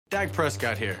Dak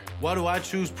Prescott here. Why do I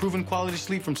choose proven quality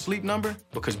sleep from Sleep Number?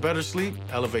 Because better sleep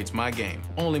elevates my game.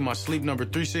 Only my Sleep Number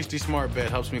 360 smart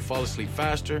bed helps me fall asleep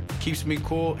faster, keeps me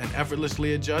cool, and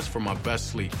effortlessly adjusts for my best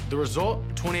sleep. The result?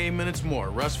 28 minutes more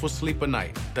restful sleep a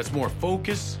night. That's more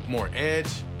focus, more edge,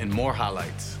 and more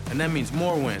highlights. And that means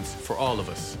more wins for all of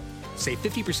us. Save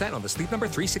 50% on the Sleep Number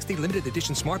 360 limited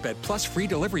edition smart bed plus free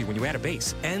delivery when you add a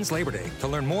base. Ends Labor Day. To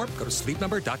learn more, go to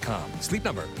sleepnumber.com. Sleep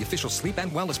Number, the official sleep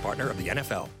and wellness partner of the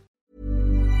NFL.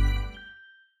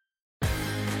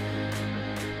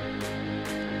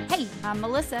 Hey, I'm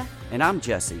Melissa. And I'm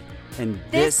Jesse. And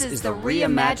this is the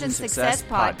Reimagine Success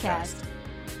Podcast.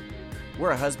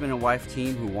 We're a husband and wife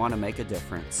team who want to make a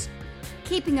difference.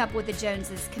 Keeping up with the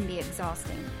Joneses can be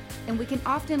exhausting, and we can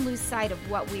often lose sight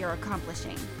of what we are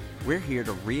accomplishing. We're here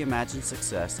to reimagine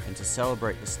success and to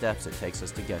celebrate the steps it takes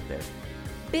us to get there.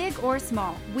 Big or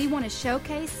small, we want to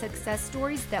showcase success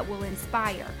stories that will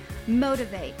inspire,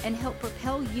 motivate, and help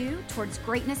propel you towards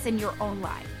greatness in your own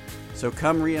life. So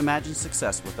come reimagine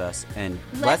success with us, and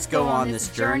let's go on this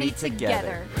journey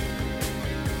together.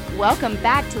 Welcome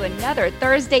back to another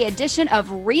Thursday edition of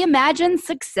Reimagine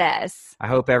Success. I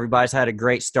hope everybody's had a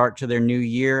great start to their new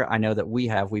year. I know that we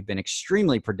have. We've been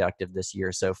extremely productive this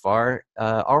year so far,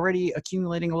 already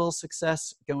accumulating a little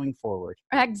success going forward.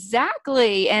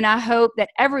 Exactly. And I hope that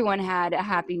everyone had a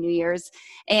happy New Year's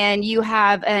and you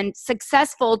have a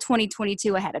successful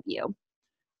 2022 ahead of you.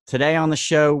 Today on the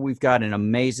show, we've got an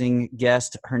amazing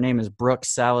guest. Her name is Brooke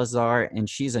Salazar, and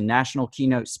she's a national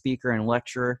keynote speaker and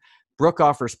lecturer. Brooke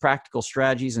offers practical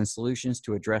strategies and solutions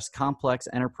to address complex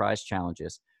enterprise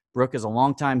challenges. Brooke is a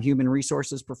longtime human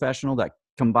resources professional that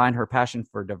combined her passion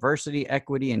for diversity,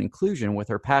 equity, and inclusion with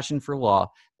her passion for law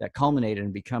that culminated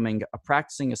in becoming a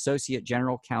practicing associate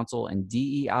general counsel and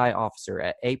DEI officer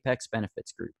at Apex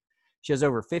Benefits Group. She has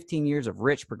over 15 years of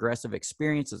rich progressive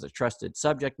experience as a trusted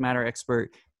subject matter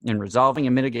expert in resolving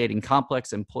and mitigating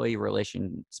complex employee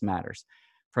relations matters.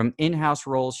 From in-house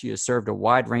roles, she has served a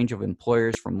wide range of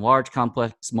employers, from large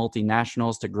complex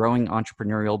multinationals to growing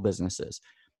entrepreneurial businesses.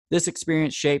 This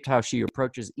experience shaped how she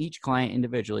approaches each client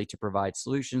individually to provide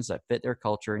solutions that fit their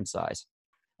culture and size.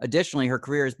 Additionally, her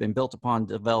career has been built upon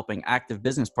developing active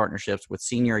business partnerships with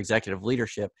senior executive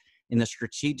leadership in the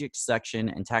strategic section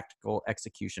and tactical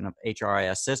execution of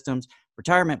HRIS systems,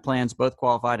 retirement plans, both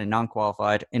qualified and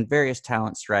non-qualified, and various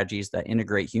talent strategies that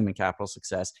integrate human capital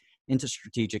success into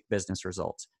strategic business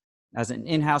results. As an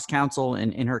in-house counsel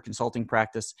and in her consulting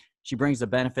practice, she brings the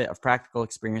benefit of practical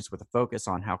experience with a focus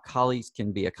on how colleagues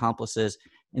can be accomplices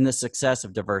in the success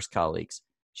of diverse colleagues.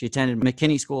 She attended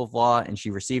McKinney School of Law, and she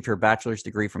received her bachelor's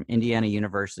degree from Indiana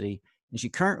University, and she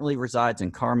currently resides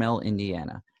in Carmel,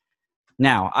 Indiana.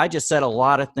 Now, I just said a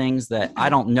lot of things that I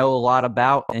don't know a lot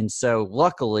about, and so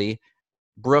luckily,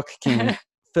 Brooke can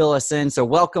fill us in. So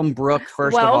welcome, Brooke,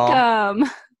 first of all.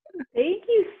 Welcome. Thank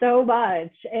you so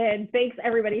much. And thanks,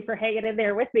 everybody, for hanging in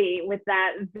there with me with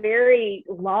that very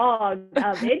long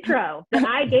intro that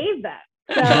I gave them.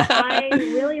 So I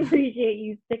really appreciate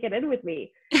you sticking in with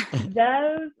me.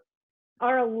 Those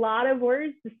are a lot of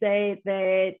words to say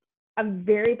that I'm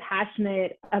very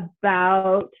passionate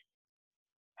about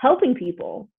helping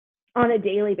people on a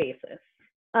daily basis.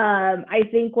 I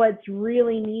think what's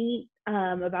really neat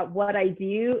about what I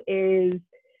do is,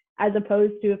 as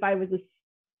opposed to if I was a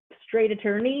straight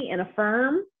attorney in a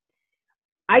firm,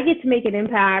 I get to make an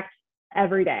impact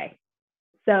every day.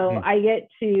 So I get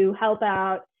to help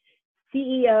out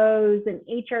CEOs and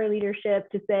HR leadership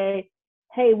to say,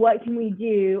 hey, what can we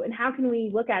do? And how can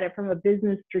we look at it from a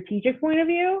business strategic point of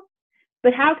view?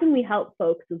 But how can we help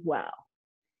folks as well?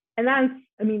 And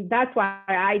that's why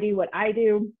I do what I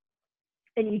do.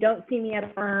 And you don't see me at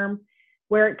a firm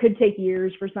where it could take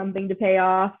years for something to pay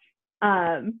off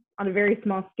on a very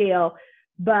small scale.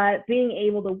 But being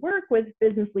able to work with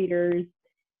business leaders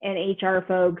and HR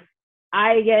folks,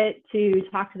 I get to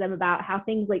talk to them about how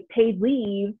things like paid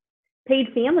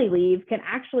family leave can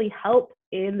actually help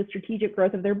in the strategic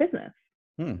growth of their business.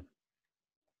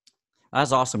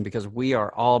 That's awesome, because we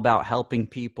are all about helping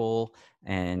people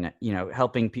and,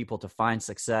 helping people to find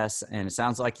success. And it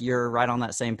sounds like you're right on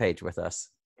that same page with us.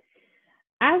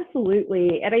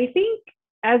 Absolutely. And I think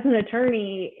as an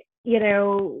attorney,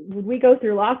 when we go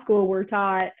through law school, we're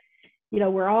taught,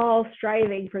 we're all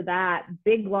striving for that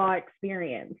big law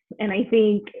experience. And I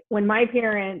think when my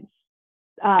parents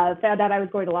found out I was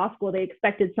going to law school, they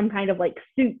expected some kind of like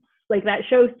Suits, like that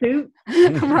show Suits,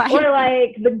 Right. Or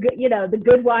like the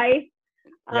Good Wife.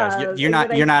 Yeah, you're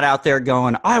not out there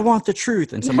going, I want the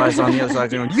truth, and somebody's on the other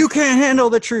side going, you can't handle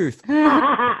the truth.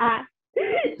 No,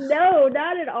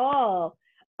 not at all.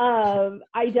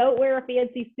 I don't wear a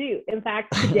fancy suit. In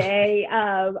fact, today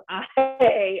I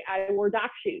wore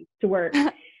dock shoes to work.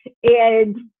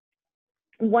 And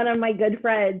one of my good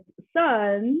friend's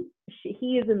sons,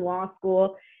 he is in law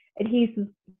school, and he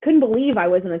couldn't believe I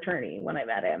was an attorney when I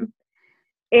met him.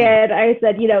 And I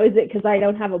said, is it because I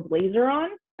don't have a blazer on?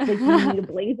 Like, you need a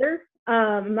blazer?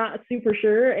 I'm not super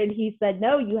sure. And he said,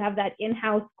 no, you have that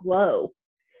in-house glow.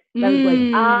 So I was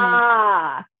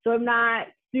like, so I'm not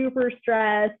super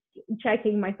stressed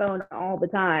checking my phone all the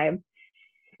time.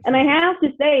 And I have to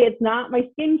say, it's not my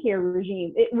skincare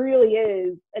regime. It really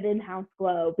is an in-house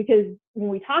glow, because when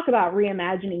we talk about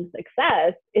reimagining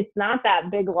success, it's not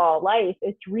that big law life.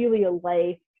 It's really a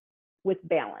life with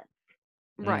balance.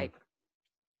 Right.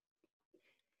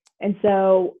 And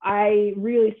so I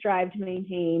really strive to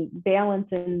maintain balance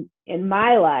in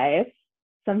my life.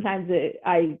 Sometimes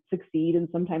I succeed and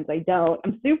sometimes I don't.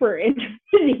 I'm super interested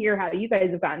to hear how you guys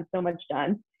have gotten so much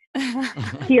done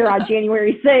here on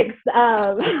January 6th.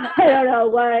 I don't know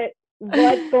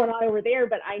what's going on over there,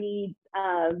 but I need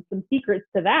some secrets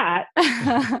to that.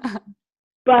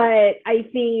 But I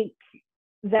think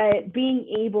that being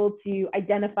able to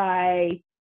identify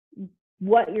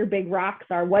what your big rocks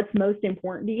are, what's most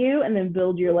important to you, and then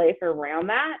build your life around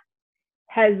that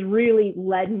has really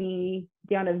led me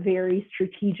down a very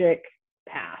strategic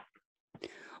path.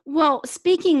 Well,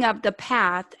 speaking of the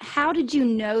path, how did you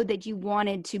know that you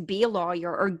wanted to be a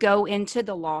lawyer or go into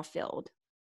the law field?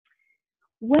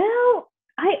 Well,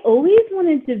 I always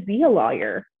wanted to be a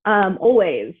lawyer,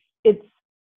 always.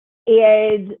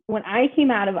 And when I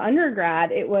came out of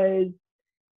undergrad, it was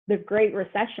the Great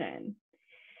Recession.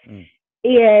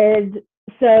 And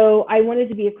so I wanted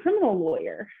to be a criminal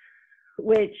lawyer,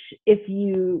 which if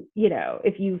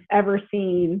you've ever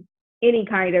seen any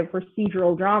kind of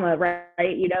procedural drama,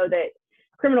 right, you know that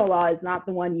criminal law is not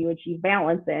the one you achieve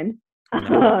balance in.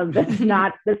 That's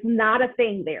not a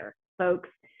thing there, folks.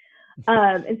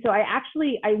 And so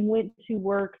I went to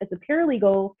work as a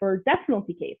paralegal for death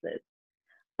penalty cases.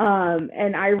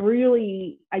 And I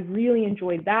really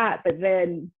enjoyed that, but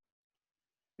then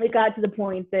it got to the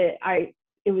point that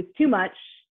it was too much.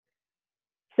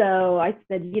 So I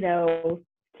said,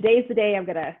 today's the day I'm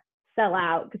going to sell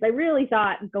out, because I really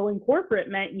thought going corporate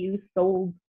meant you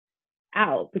sold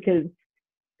out, because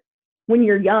when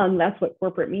you're young, that's what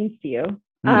corporate means to you.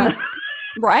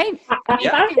 Right?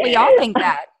 Yeah. We all think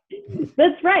that.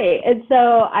 That's right. And so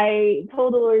I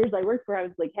told the lawyers I worked for, I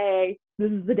was like, hey,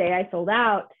 this is the day I sold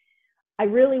out. I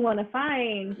really want to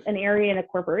find an area in a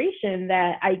corporation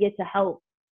that I get to help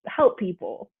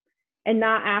people, and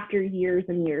not after years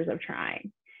and years of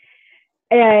trying.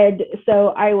 And so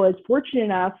I was fortunate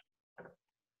enough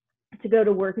to go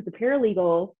to work as a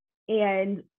paralegal,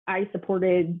 and I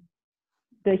supported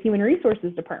the human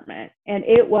resources department, and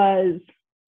it was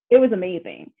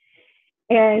amazing.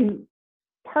 And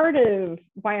part of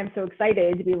why I'm so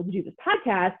excited to be able to do this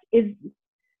podcast is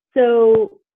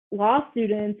so law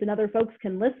students and other folks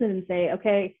can listen and say,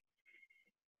 okay,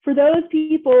 for those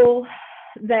people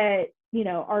that,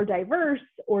 are diverse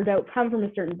or don't come from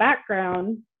a certain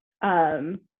background,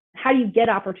 how do you get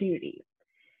opportunities?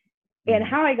 And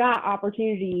how I got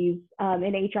opportunities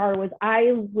in HR was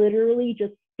I literally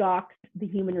just stalked the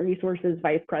human resources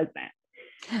vice president.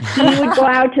 He would go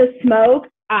out to smoke,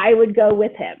 I would go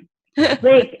with him.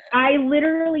 Like, I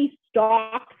literally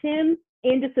stalked him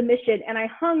into submission, and I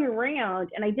hung around,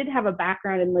 and I did have a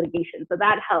background in litigation, so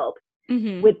that helped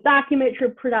with document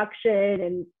production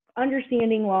and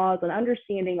understanding laws and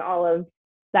understanding all of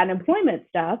that employment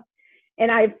stuff. And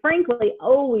I frankly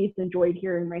always enjoyed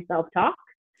hearing myself talk.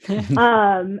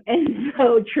 And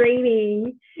so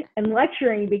training and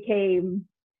lecturing became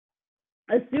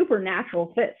a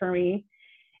supernatural fit for me.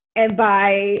 And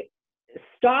by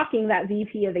stalking that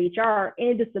VP of HR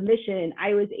into submission,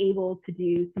 I was able to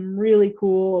do some really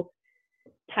cool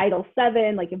Title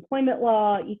VII, like employment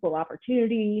law, equal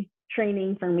opportunity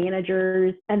training for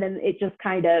managers. And then it just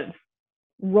kind of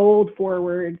rolled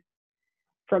forward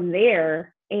from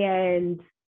there. And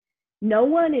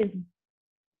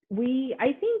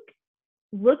I think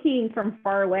looking from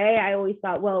far away, I always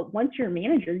thought, well, once you're a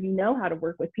manager, you know how to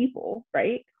work with people,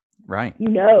 right? Right. You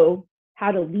know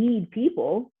how to lead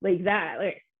people like that.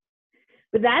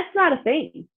 But that's not a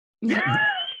thing.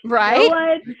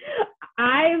 Right?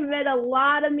 I've met a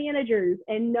lot of managers,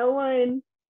 and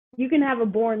you can have a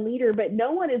born leader, but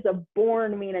no one is a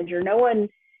born manager. No one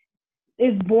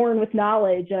is born with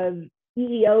knowledge of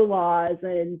EEO laws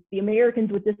and the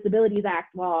Americans with Disabilities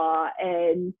Act law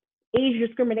and age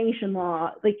discrimination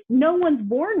law. Like, no one's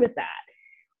born with that.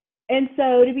 And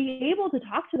so to be able to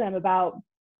talk to them about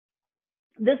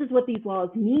this is what these laws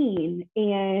mean,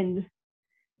 and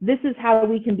this is how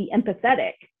we can be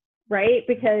empathetic, right?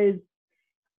 Because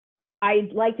I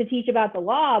like to teach about the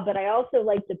law, but I also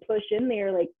like to push in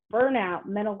there like burnout,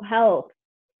 mental health,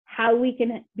 how we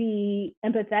can be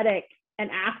empathetic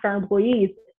and ask our employees,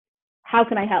 how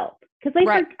can I help? Because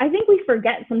I think we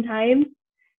forget sometimes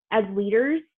as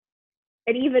leaders,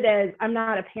 and even as I'm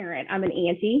not a parent, I'm an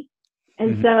auntie.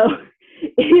 And so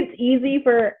it's easy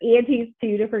for aunties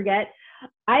too to forget.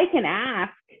 I can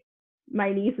ask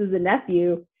my nieces and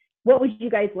nephew, what would you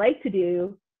guys like to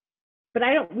do? But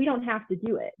we don't have to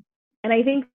do it. And I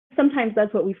think sometimes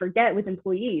that's what we forget with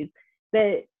employees,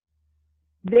 that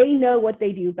they know what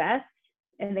they do best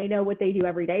and they know what they do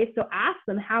every day. So ask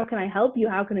them, how can I help you?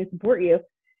 How can I support you?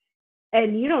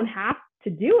 And you don't have to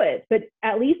do it, but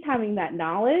at least having that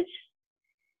knowledge.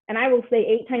 And I will say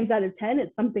 8 times out of 10,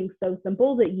 it's something so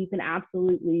simple that you can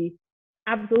absolutely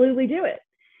do it.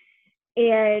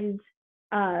 And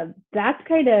that's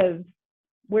kind of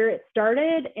where it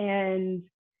started. And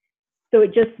so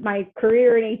my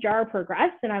career in HR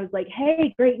progressed, and I was like,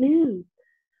 hey, great news.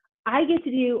 I get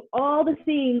to do all the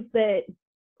things that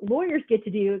lawyers get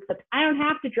to do, except I don't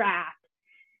have to draft.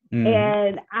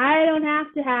 And I don't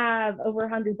have to have over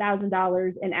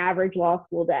 $100,000 in average law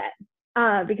school debt,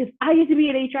 because I get to be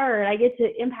in HR and I get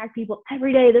to impact people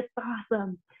every day. This is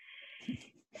awesome.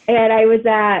 And I was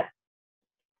at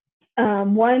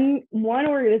one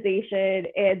organization,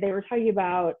 and they were talking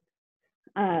about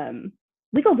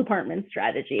legal department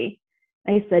strategy.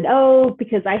 I said,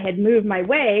 because I had moved my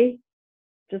way,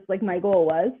 just like my goal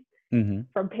was,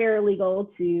 from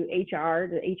paralegal to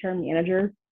HR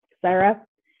manager, etc.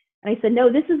 And I said,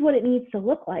 no, this is what it needs to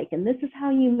look like. And this is how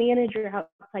you manage your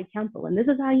outside counsel. And this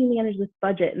is how you manage this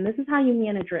budget. And this is how you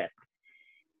manage risk.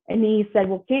 And he said,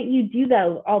 well, can't you do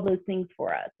all those things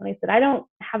for us? And I said, I don't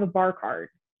have a bar card.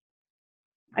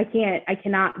 I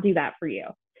cannot do that for you.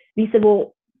 And he said,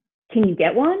 well, can you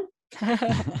get one?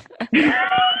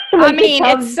 I mean,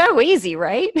 it's so easy,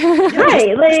 right? Right.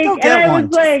 And I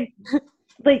was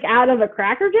like out of a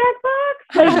Cracker Jack box?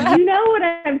 Like, you know what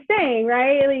I'm saying,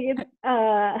 right? Like, it's,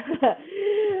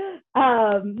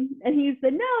 and he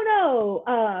said,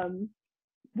 no,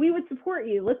 we would support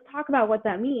you. Let's talk about what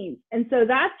that means. And so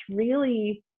that's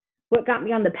really what got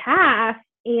me on the path.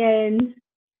 And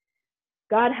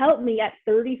God helped me, at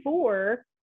 34,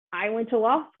 I went to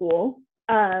law school.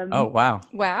 Oh, wow.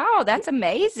 Wow, that's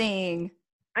amazing.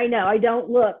 I know. I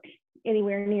don't look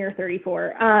anywhere near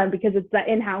 34 because it's the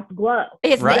in-house glow.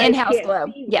 It's the in-house glow.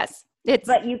 Yes.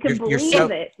 But you can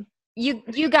believe it.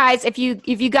 You guys, if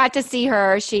you got to see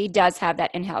her, she does have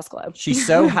that in-house glow. She's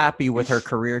so happy with her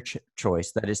career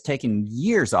choice that has taken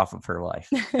years off of her life.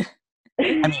 I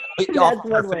mean, that's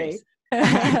one way.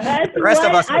 The rest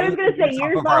of us, I was going to say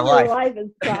years off of her life is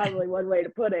probably one way to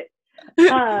put it.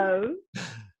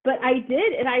 But I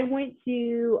did, and I went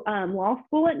to law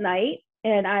school at night,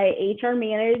 and I HR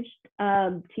managed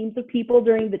teams of people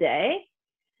during the day.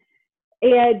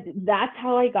 And that's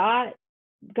how I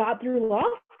got through law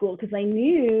school, because I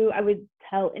knew I would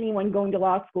tell anyone going to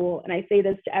law school, and I say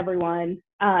this to everyone,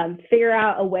 figure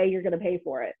out a way you're going to pay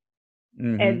for it.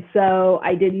 And so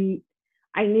I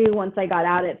knew once I got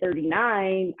out at 39,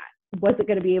 I wasn't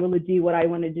going to be able to do what I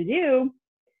wanted to do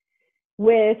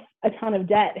with a ton of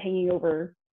debt hanging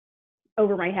over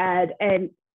my head.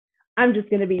 And I'm just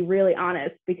going to be really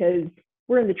honest, because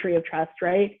we're in the tree of trust,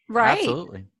 right? Right.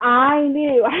 Absolutely. I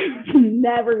knew I was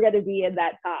never going to be in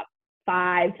that top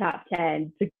 5, top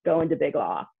 10 to go into big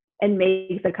law and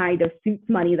make the kind of suits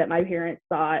money that my parents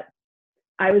thought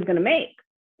I was going to make.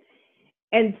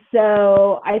 And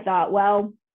so I thought,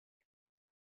 well,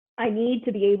 I need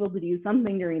to be able to do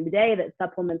something during the day that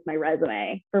supplements my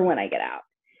resume for when I get out.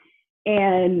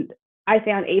 And I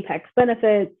found Apex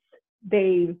Benefits.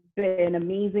 They've been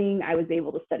amazing. I was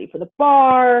able to study for the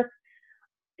bar,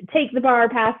 take the bar,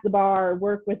 pass the bar,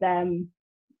 work with them.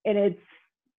 And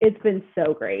it's been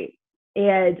so great.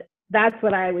 And that's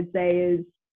what I would say is,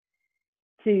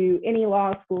 to any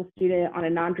law school student on a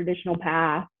non-traditional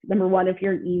path, number one, if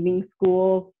you're an evening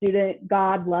school student,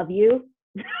 God love you.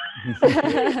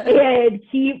 And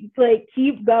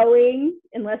keep going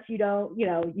unless you don't,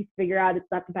 you figure out it's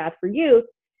not the path for you,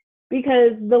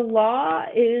 because the law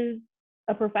is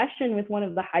a profession with one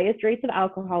of the highest rates of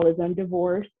alcoholism,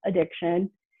 divorce, addiction.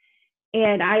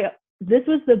 And this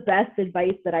was the best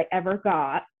advice that I ever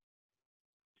got.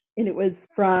 And it was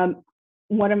from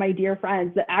one of my dear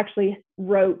friends that actually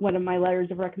wrote one of my letters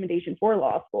of recommendation for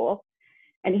law school.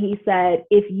 And he said,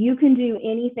 if you can do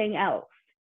anything else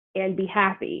and be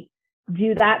happy,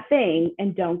 do that thing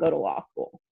and don't go to law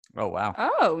school. Oh, wow.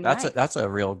 Oh, That's nice. that's a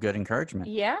real good encouragement.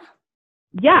 Yeah.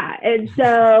 Yeah. And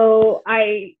so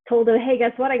I told him, hey,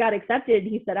 guess what? I got accepted.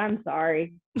 He said, I'm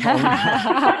sorry. Because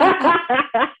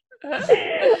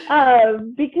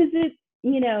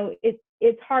it's,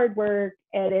 it's hard work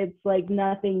and it's like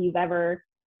nothing you've ever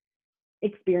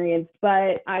experienced,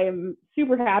 but I am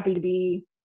super happy to be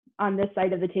on this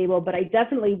side of the table. But I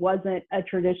definitely wasn't a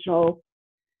traditional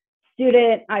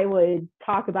student. I would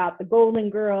talk about the Golden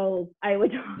Girls. I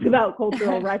would talk about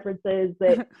cultural references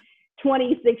that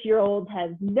 26-year-olds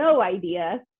have no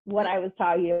idea what I was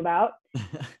talking about.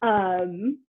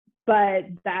 But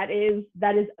that is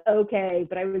okay.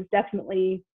 But I was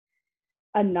definitely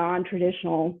a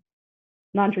non-traditional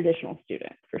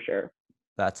student for sure.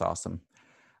 That's awesome.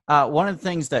 One of the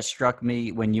things that struck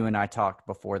me when you and I talked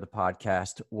before the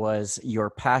podcast was your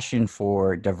passion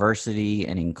for diversity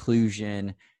and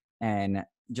inclusion, and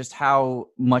just how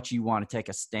much you want to take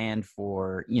a stand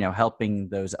for, helping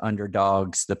those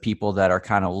underdogs, the people that are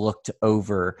kind of looked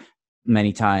over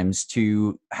many times,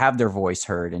 to have their voice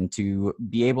heard and to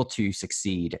be able to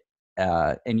succeed.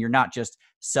 And you're not just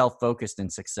self-focused in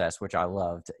success, which I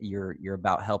loved. You're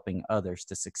about helping others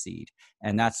to succeed.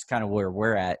 And that's kind of where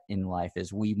we're at in life,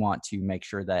 is we want to make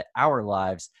sure that our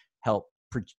lives help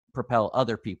propel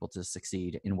other people to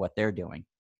succeed in what they're doing.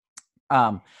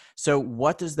 So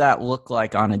what does that look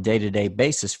like on a day-to-day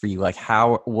basis for you? Like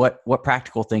what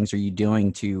practical things are you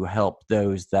doing to help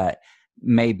those that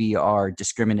maybe are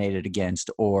discriminated against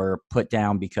or put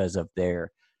down because of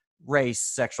their race,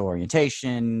 sexual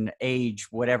orientation, age,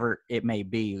 whatever it may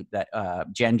be, that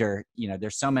gender?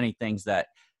 There's so many things that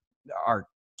are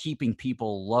keeping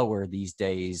people lower these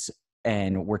days,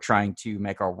 and we're trying to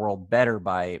make our world better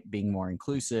by being more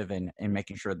inclusive and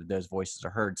making sure that those voices are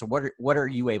heard. So what are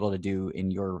you able to do in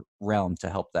your realm to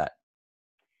help that?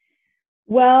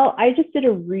 Well, I just did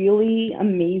a really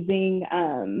amazing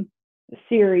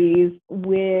series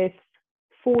with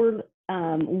 4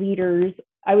 leaders,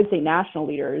 I would say national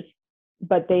leaders,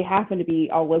 but they happen to be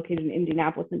all located in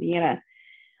Indianapolis, Indiana,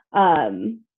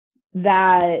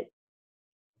 that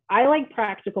I like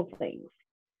practical things.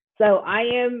 So I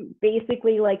am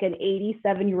basically like an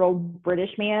 87-year-old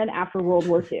British man after World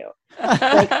War II.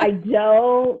 Like I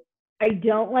don't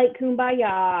like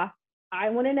kumbaya. I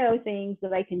want to know things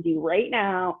that I can do right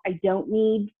now. I don't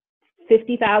need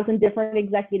 50,000 different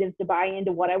executives to buy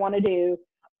into what I want to do.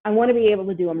 I want to be able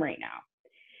to do them right now.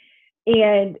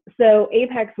 And so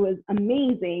Apex was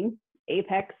amazing.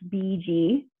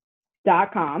 ApexBG.com.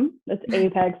 That's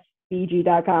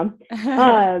ApexBG.com.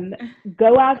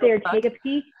 Go out there, take a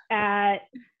peek at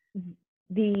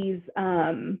these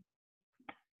podcasts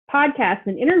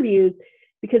and interviews,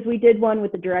 because we did one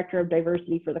with the director of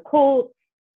diversity for the Colts.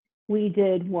 We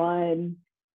did one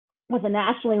with a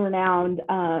nationally renowned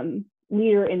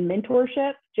leader in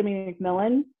mentorship, Jimmy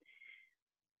McMillan,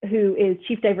 who is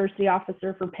Chief Diversity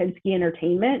Officer for Penske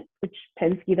Entertainment, which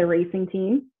Penske, the racing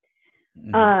team,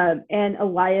 and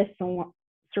Elias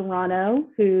Serrano,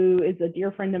 who is a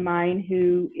dear friend of mine,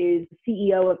 who is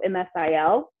CEO of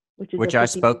MSIL, which I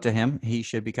spoke to him. He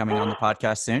should be coming on the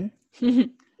podcast soon. Yay!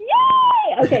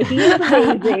 Okay, he is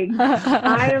amazing.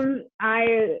 I'm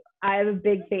a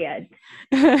big fan.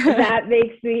 That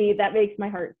makes my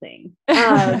heart sing.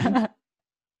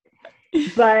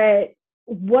 But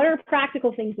what are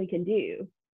practical things we can do,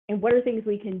 and what are things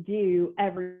we can do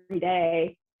every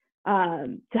day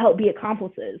to help be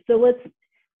accomplices? So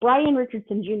Brian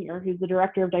Richardson Jr., who's the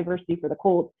director of diversity for the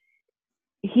Colts,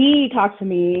 he talked to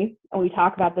me, and we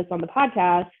talk about this on the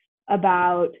podcast,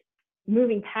 about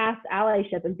moving past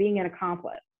allyship and being an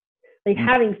accomplice, like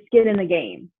having skin in the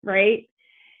game, right?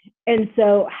 And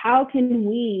so how can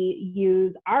we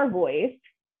use our voice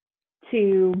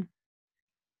to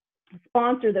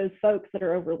sponsor those folks that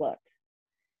are overlooked,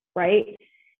 right?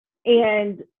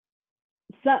 And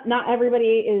so not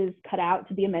everybody is cut out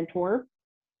to be a mentor.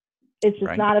 It's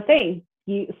just not a thing.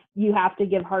 You have to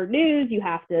give hard news. You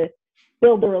have to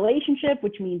build the relationship,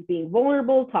 which means being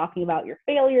vulnerable, talking about your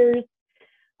failures.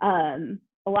 A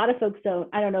lot of folks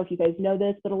I don't know if you guys know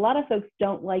this, but a lot of folks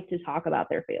don't like to talk about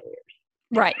their failures.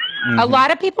 Right. A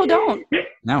lot of people don't.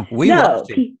 No, love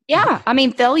to. Yeah. I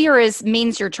mean, failure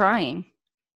means you're trying.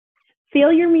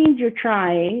 Failure means you're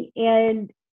trying,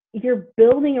 and you're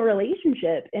building a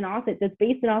relationship that's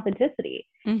based in authenticity.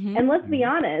 And let's be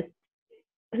honest,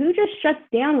 who just shuts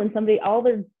down when all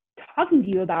they're talking to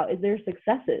you about is their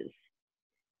successes?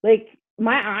 Like,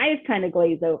 my eyes kind of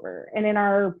glaze over. And in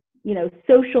our,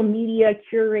 social media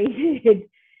curated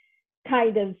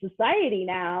kind of society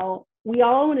now, we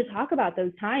all want to talk about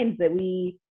those times that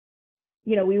we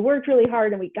worked really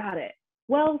hard and we got it.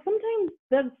 Well, sometimes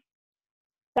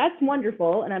that's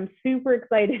wonderful, and I'm super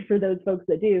excited for those folks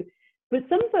that do. But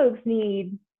some folks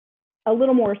need a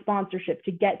little more sponsorship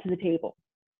to get to the table.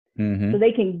 Mm-hmm. So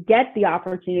they can get the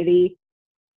opportunity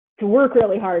to work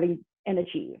really hard and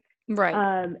achieve. Right.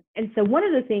 And so one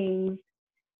of the things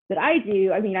that I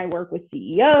do, I mean, I work with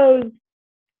CEOs,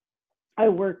 I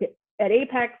work at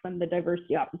Apex, I'm the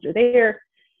diversity officer there.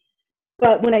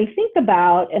 But when I think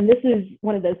about, and this is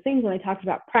one of those things when I talked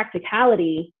about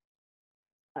practicality,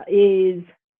 is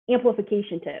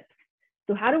amplification tips.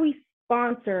 So how do we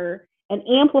sponsor and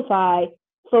amplify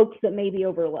folks that may be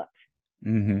overlooked?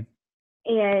 Mm-hmm.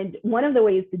 And one of the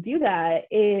ways to do that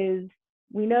is,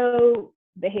 we know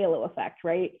the halo effect,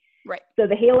 right? Right. So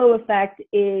the halo effect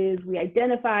is we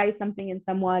identify something in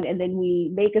someone and then we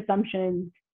make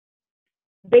assumptions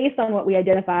based on what we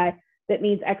identify that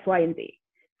means X, Y, and Z.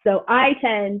 So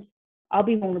I'll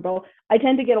be vulnerable. I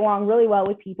tend to get along really well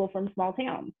with people from small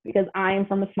towns because I am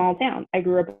from a small town. I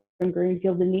grew up in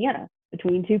Greenfield, Indiana,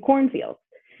 between two cornfields.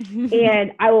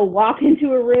 And I will walk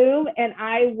into a room and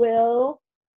I will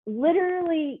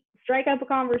literally strike up a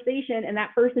conversation, and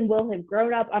that person will have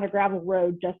grown up on a gravel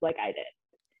road just like I did.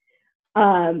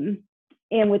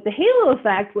 And with the halo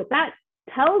effect, what that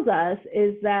tells us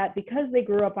is that because they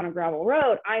grew up on a gravel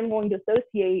road, I'm going to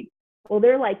associate, well,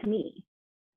 they're like me.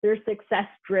 They're success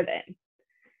driven.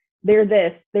 They're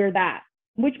this, they're that,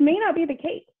 which may not be the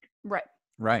case. Right.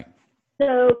 Right.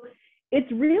 So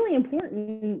it's really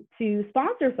important to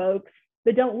sponsor folks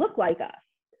that don't look like us,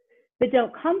 that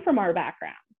don't come from our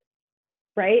background,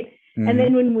 right? Mm-hmm. And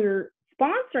then when we're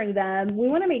sponsoring them, we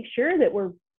want to make sure that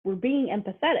we're being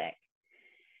empathetic.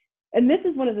 And this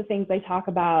is one of the things I talk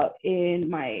about in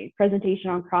my presentation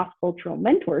on cross-cultural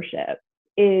mentorship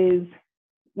is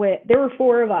there were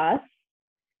 4 of us,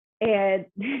 and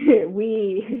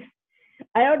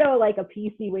I don't know, like a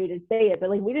PC way to say it, but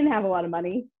like we didn't have a lot of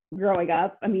money growing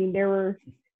up. I mean, there were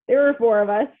 4 of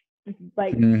us.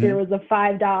 Like Mm-hmm. there was a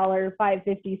 $5,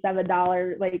 $5.50,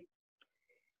 $7 like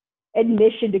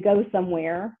admission to go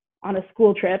somewhere on a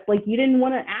school trip. Like you didn't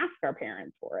want to ask our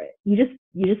parents for it. You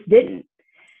just didn't.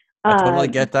 I totally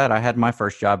get that. I had my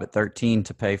first job at 13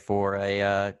 to pay for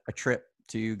a trip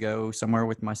to go somewhere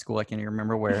with my school. I can't even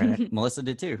remember where. And Melissa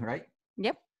did too, right?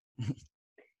 Yep.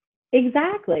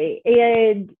 Exactly.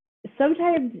 And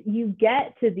sometimes you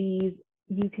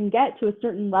can get to a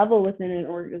certain level within an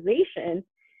organization,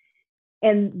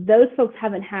 and those folks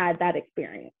haven't had that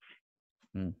experience.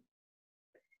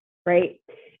 Right.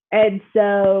 And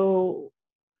so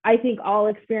I think all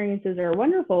experiences are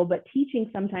wonderful, but teaching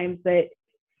sometimes that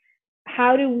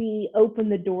how do we open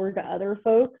the door to other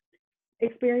folks'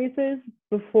 experiences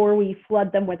before we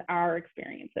flood them with our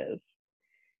experiences?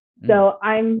 So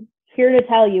I'm here to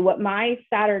tell you what my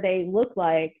Saturday looked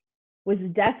like was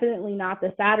definitely not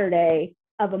the Saturday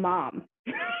of a mom.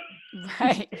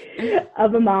 Right.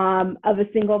 Of a mom, of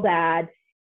a single dad.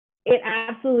 It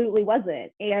absolutely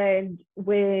wasn't. And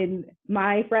when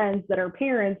my friends that are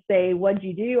parents say, what'd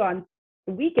you do on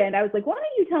the weekend? I was like, why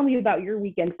don't you tell me about your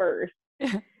weekend first?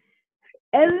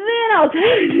 And then I'll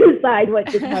decide what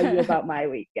to tell you about my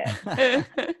weekend.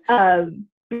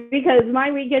 Because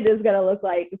my weekend is going to look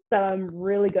like some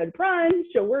really good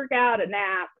brunch, a workout, a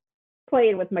nap,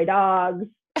 playing with my dogs,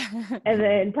 and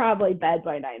then probably bed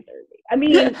by 9:30. I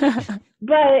mean,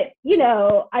 but,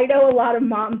 I know a lot of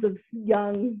moms of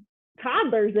young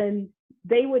toddlers, and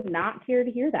they would not care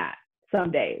to hear that some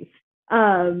days,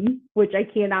 which I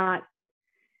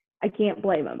can't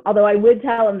blame them. Although I would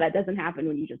tell them that doesn't happen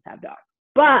when you just have dogs.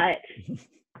 But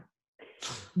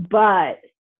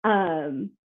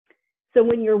so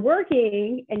when you're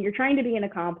working and you're trying to be an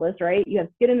accomplice, right? You have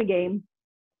skin in the game,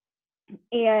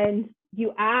 and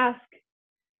you ask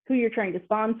who you're trying to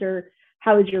sponsor,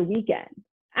 how was your weekend?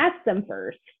 Ask them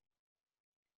first,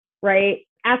 right?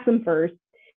 Ask them first.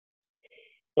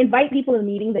 Invite people to the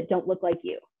meeting that don't look like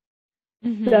you.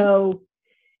 Mm-hmm. So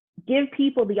give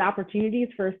people the opportunities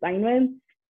for assignments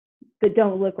that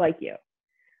don't look like you.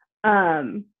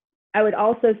 I would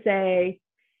also say,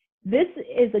 this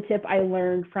is a tip I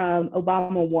learned from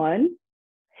Obama 1,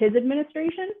 his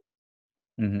administration.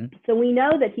 Mm-hmm. So we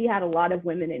know that he had a lot of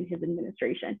women in his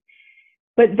administration,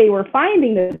 but they were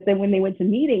finding that when they went to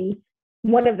meetings,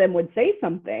 one of them would say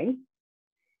something,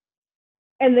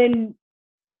 and then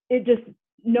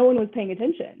no one was paying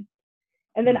attention.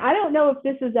 And then I don't know if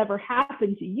this has ever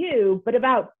happened to you, but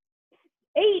about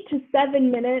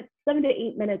 7 to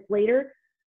 8 minutes later,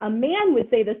 a man would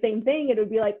say the same thing. It would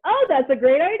be like, oh, that's a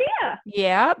great idea.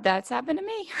 Yeah, that's happened to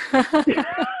me.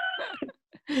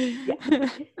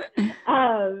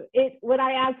 When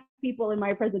I ask people in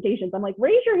my presentations, I'm like,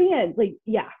 raise your hand. Like,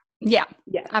 yeah.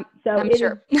 I'm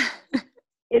sure.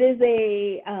 It is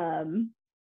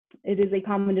It is a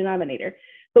common denominator.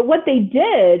 But what they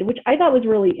did, which I thought was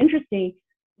really interesting,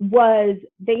 was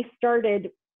they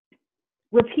started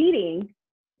repeating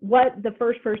what the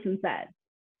first person said.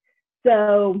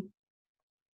 So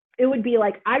it would be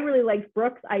like, I really liked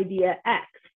Brooke's idea X.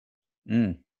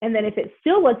 And then if it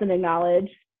still wasn't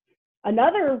acknowledged,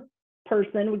 another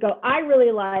person would go, I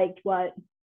really liked what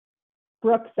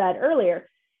Brooke said earlier,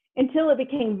 until it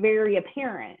became very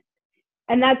apparent.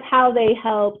 And that's how they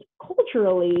helped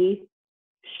culturally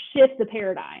shift the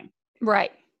paradigm.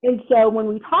 Right. And so when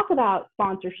we talk about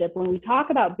sponsorship, when we talk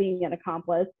about being an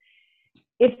accomplice,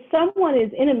 if someone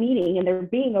is in a meeting and they're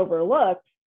being overlooked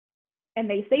and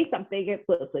they say something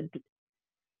explicit,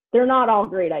 they're not all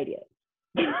great ideas.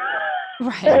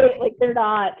 Right. Like they're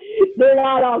not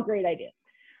all great ideas.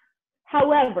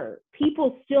 However,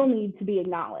 people still need to be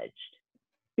acknowledged,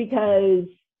 because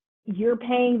you're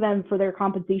paying them for their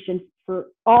compensation for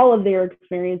all of their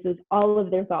experiences, all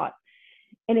of their thoughts.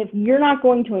 And if you're not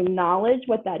going to acknowledge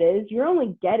what that is, you're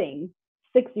only getting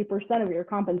 60% of your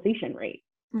compensation rate.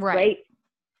 Right.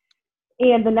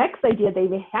 And the next idea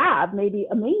they have may be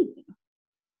amazing.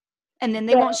 And then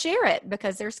they won't share it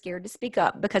because they're scared to speak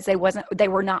up, because they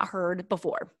were not heard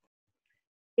before.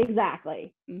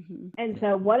 Exactly. And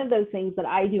so one of those things that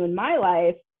I do in my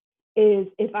life is,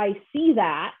 if I see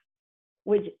that,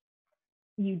 which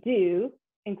you do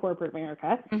in corporate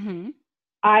America,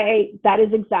 that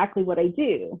is exactly what I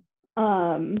do.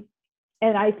 And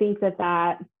I think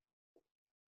that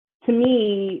to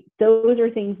me, those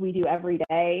are things we do every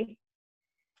day,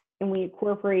 and we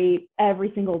incorporate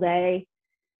every single day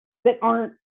that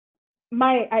aren't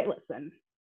listen,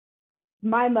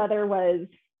 my mother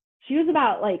she was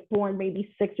about like born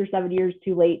maybe 6 or 7 years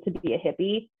too late to be a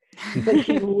hippie, but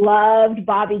she loved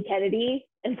Bobby Kennedy.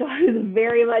 And so I was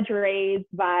very much raised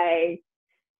by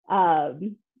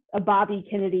a Bobby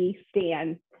Kennedy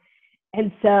stan.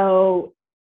 And so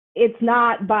it's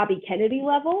not Bobby Kennedy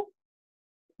level,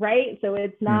 right? So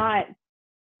it's not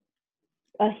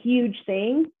a huge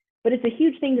thing, but it's a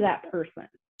huge thing to that person.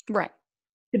 Right.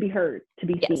 To be heard, to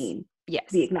be seen, to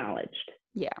be acknowledged.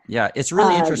 Yeah, it's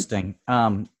really interesting.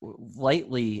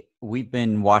 Lately, we've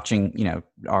been watching,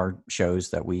 our shows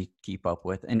that we keep up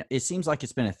with, and it seems like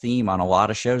it's been a theme on a lot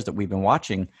of shows that we've been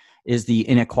watching, is the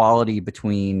inequality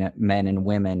between men and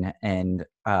women, and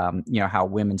how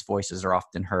women's voices are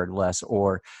often heard less,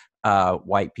 or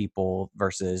white people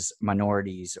versus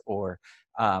minorities, or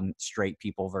straight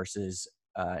people versus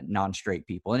non-straight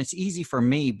people. And it's easy for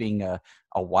me, being a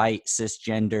white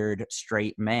cisgendered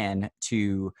straight man,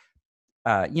 to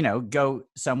go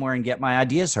somewhere and get my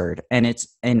ideas heard.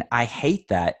 And I hate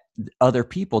that other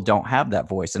people don't have that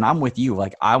voice. And I'm with you.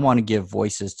 Like, I want to give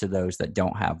voices to those that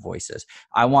don't have voices.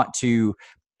 I want to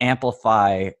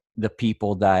amplify the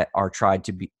people that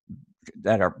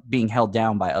are being held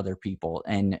down by other people,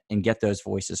 and get those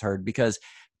voices heard, because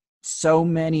so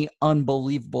many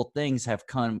unbelievable things have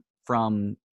come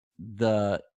from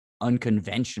the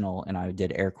unconventional, and I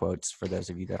did air quotes for those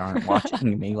of you that aren't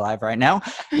watching me live right now,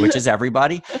 which is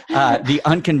everybody, the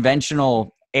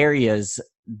unconventional areas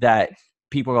that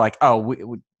people are like,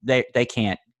 oh, they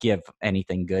can't give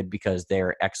anything good because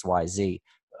they're XYZ.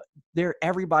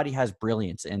 Everybody has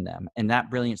brilliance in them, and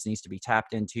that brilliance needs to be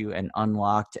tapped into and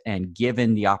unlocked and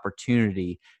given the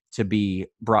opportunity to be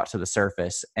brought to the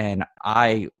surface. And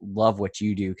I love what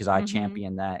you do, because I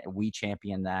champion that. We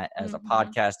champion that as a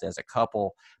podcast, as a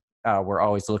couple. We're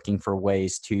always looking for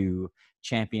ways to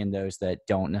champion those that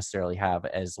don't necessarily have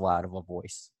as loud of a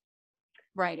voice.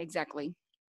 Right, exactly.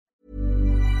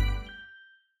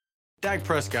 Dak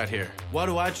Prescott here. Why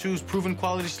do I choose proven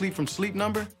quality sleep from Sleep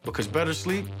Number? Because better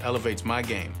sleep elevates my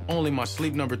game. Only my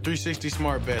Sleep Number 360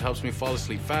 smart bed helps me fall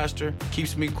asleep faster,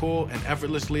 keeps me cool, and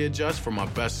effortlessly adjusts for my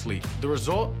best sleep. The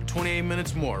result? 28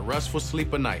 minutes more restful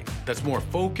sleep a night. That's more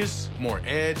focus, more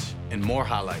edge, and more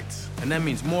highlights. And that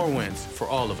means more wins for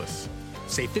all of us.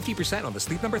 Save 50% on the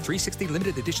Sleep Number 360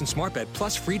 limited edition smart bed,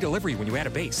 plus free delivery when you add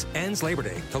a base. Ends Labor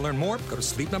Day. To learn more, go to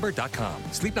sleepnumber.com.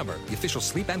 Sleep Number, the official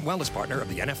sleep and wellness partner of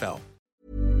the NFL.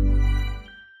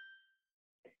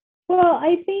 Well,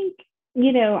 I think,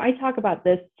 I talk about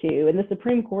this too, and the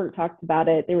Supreme Court talked about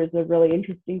it. There was a really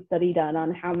interesting study done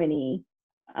on how many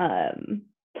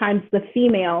times the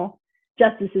female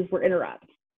justices were interrupted.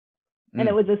 And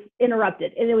it was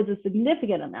interrupted, and it was a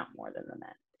significant amount more than the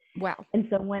men. Wow. And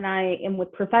so when I am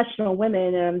with professional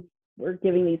women, and we're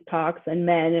giving these talks, and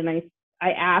men, and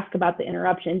I ask about the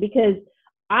interruption, because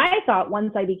I thought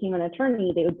once I became an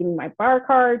attorney, they would give me my bar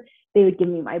card, they would give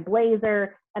me my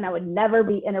blazer, and I would never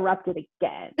be interrupted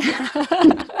again.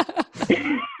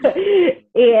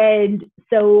 And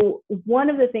so one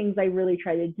of the things I really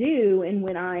try to do, and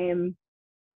when I am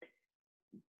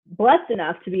blessed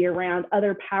enough to be around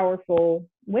other powerful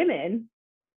women,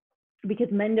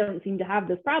 because men don't seem to have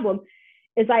this problem,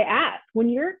 is I ask, when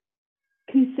you're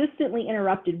consistently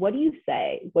interrupted, what do you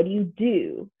say? What do you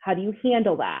do? How do you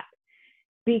handle that?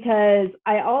 Because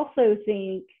I also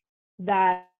think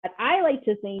that I like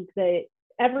to think that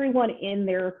everyone in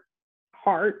their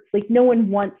hearts, like no one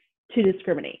wants to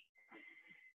discriminate.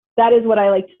 That is what I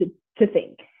like to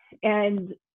think.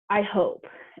 And I hope.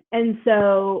 And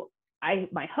so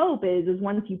my hope is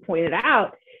once you point it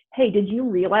out, hey, did you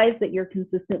realize that you're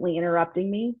consistently interrupting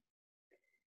me?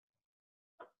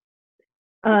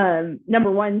 Number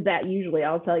one, that usually,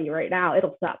 I'll tell you right now,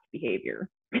 it'll stop the behavior.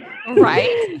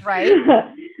 Right.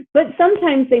 But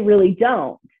sometimes they really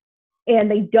don't. And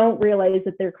they don't realize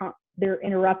that they're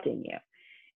interrupting you.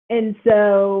 And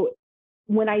so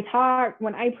when I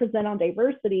present on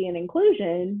diversity and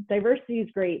inclusion, diversity is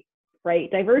great, right?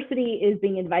 Diversity is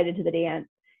being invited to the dance.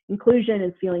 Inclusion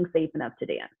is feeling safe enough to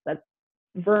dance. That's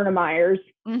Verna Myers.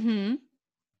 Mm-hmm.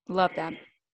 Love that.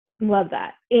 Love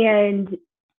that. And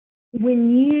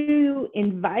when you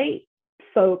invite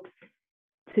folks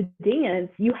to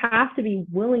dance, you have to be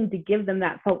willing to give them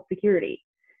that self-security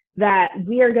that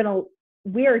we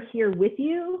are here with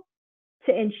you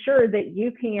to ensure that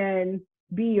you can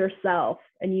be yourself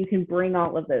and you can bring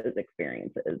all of those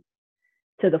experiences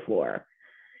to the floor.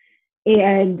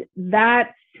 And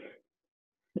that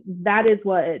is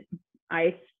what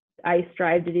I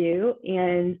strive to do.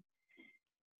 And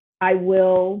I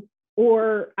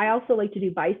also like to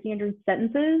do bystander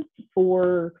sentences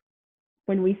for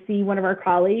when we see one of our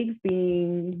colleagues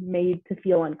being made to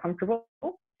feel uncomfortable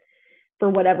for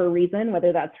whatever reason,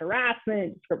 whether that's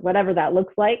harassment or whatever that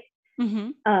looks like.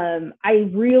 Mm-hmm. I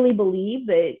really believe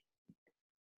that,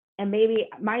 and maybe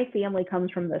my family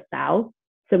comes from the South,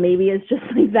 so maybe it's just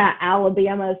like that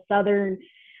Alabama Southern.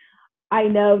 I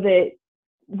know that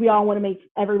we all want to make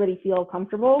everybody feel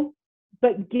comfortable,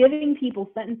 but giving people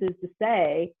sentences to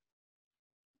say,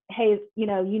 hey,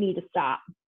 you need to stop,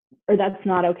 or that's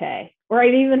not okay. Or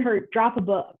I've even heard drop a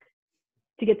book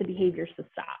to get the behaviors to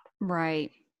stop.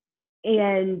 Right.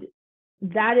 And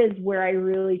that is where I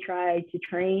really try to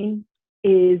train,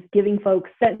 is giving folks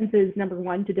sentences, number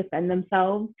one, to defend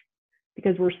themselves,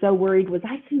 because we're so worried, was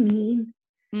I too mean?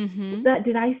 Mm-hmm.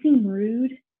 Did I seem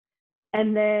rude?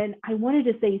 And then I wanted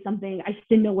to say something, I just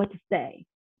didn't know what to say.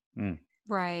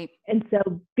 Right. And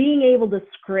so being able to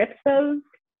script those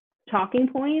talking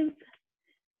points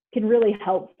can really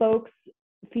help folks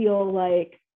feel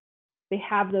like they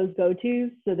have those go-tos,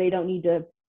 so they don't need to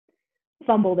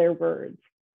fumble their words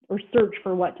or search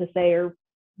for what to say or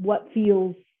what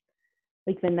feels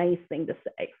like the nice thing to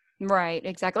say. Right,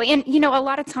 exactly. And, a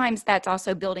lot of times that's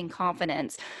also building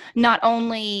confidence, not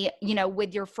only,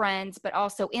 with your friends, but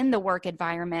also in the work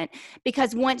environment.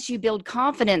 Because once you build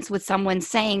confidence with someone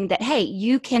saying that, hey,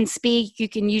 you can speak, you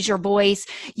can use your voice,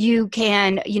 you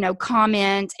can,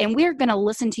 comment, and we're going to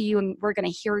listen to you and we're going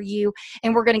to hear you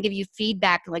and we're going to give you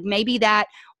feedback. Like maybe that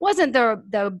wasn't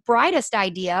the brightest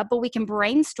idea, but we can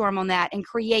brainstorm on that and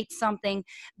create something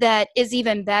that is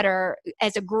even better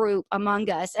as a group among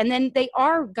us. And then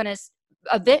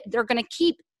they're going to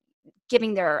keep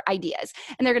giving their ideas,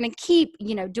 and they're going to keep,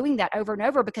 doing that over and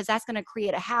over, because that's going to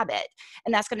create a habit,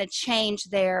 and that's going to change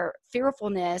their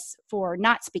fearfulness for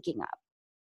not speaking up.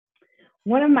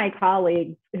 One of my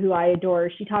colleagues who I adore,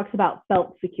 she talks about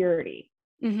felt security.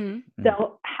 Mm-hmm.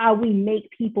 So how we make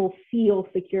people feel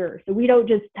secure. So we don't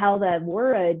just tell them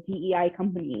we're a DEI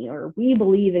company or we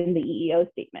believe in the EEO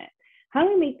statement. How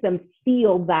do we make them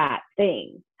feel that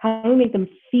thing? How do we make them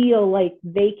feel like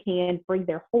they can bring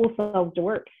their whole selves to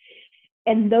work?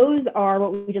 And those are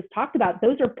what we just talked about.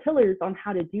 Those are pillars on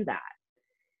how to do that.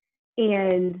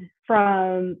 And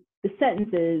from the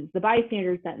sentences, the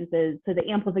bystander sentences, to the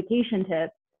amplification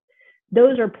tips,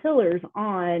 those are pillars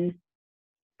on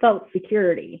felt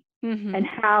security. Mm-hmm. And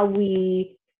how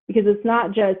because it's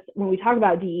not just when we talk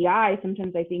about DEI,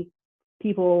 sometimes I think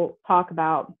people talk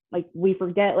about, like, we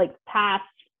forget, like, past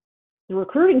the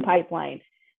recruiting pipeline.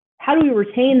 How do we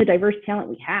retain the diverse talent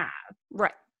we have?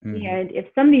 Right. Mm-hmm. And if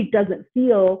somebody doesn't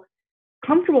feel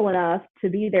comfortable enough to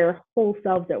be their whole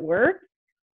selves at work,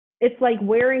 it's like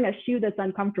wearing a shoe that's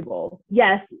uncomfortable.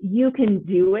 Yes, you can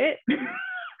do it.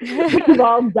 We've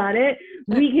all done it.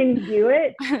 We can do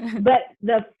it. But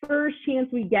the first chance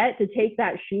we get to take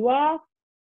that shoe off,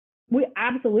 we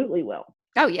absolutely will.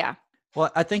 Oh, yeah. Well,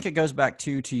 I think it goes back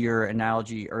to your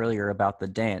analogy earlier about the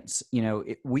dance.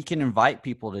 We can invite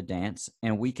people to dance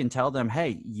and we can tell them,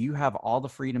 hey, you have all the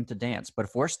freedom to dance. But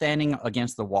if we're standing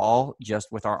against the wall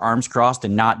just with our arms crossed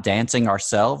and not dancing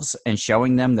ourselves and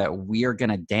showing them that we are going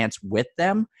to dance with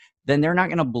them, then they're not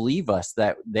going to believe us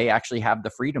that they actually have the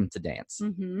freedom to dance.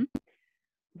 Mm-hmm.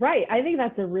 Right. I think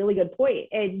that's a really good point.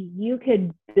 And you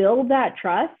could build that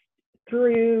trust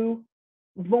through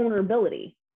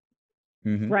vulnerability,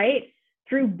 right?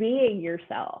 Through being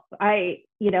yourself. I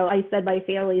said my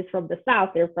family's from the South.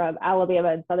 They're from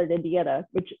Alabama and Southern Indiana,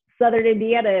 which Southern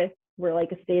Indiana, we're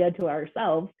like a state unto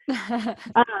ourselves. But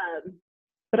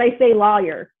I say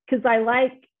lawyer because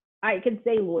I can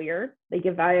say lawyer. Like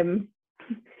if I'm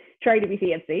trying to be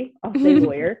fancy, I'll say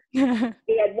lawyer. And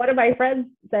one of my friends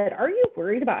said, "Are you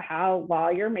worried about how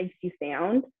lawyer makes you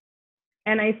sound?"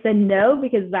 And I said, "No,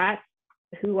 because that's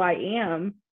who I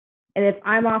am. And if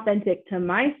I'm authentic to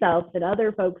myself, then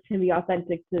other folks can be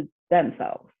authentic to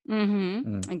themselves."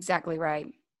 Exactly right.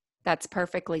 That's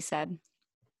perfectly said.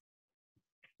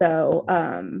 So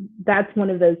that's one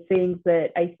of those things that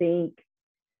I think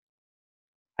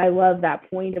I love that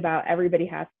point about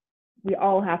we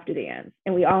all have to dance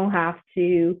and we all have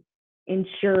to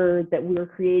ensure that we're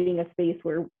creating a space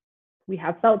where we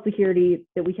have felt security,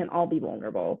 that we can all be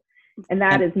vulnerable. And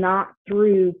that is not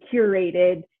through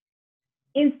curated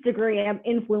Instagram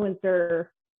influencer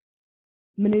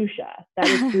minutia. That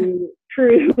is through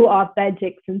true,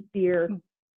 authentic, sincere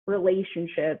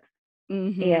relationships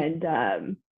and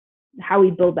how we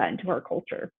build that into our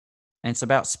culture. And it's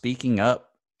about speaking up,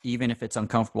 even if it's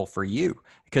uncomfortable for you.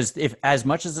 Because if, as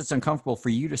much as it's uncomfortable for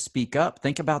you to speak up,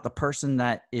 think about the person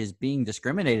that is being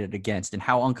discriminated against and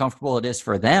how uncomfortable it is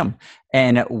for them.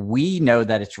 And we know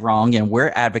that it's wrong and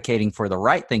we're advocating for the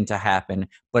right thing to happen.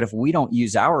 But if we don't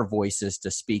use our voices to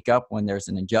speak up when there's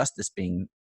an injustice being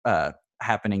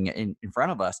happening in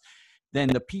front of us, then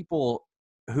the people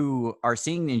who are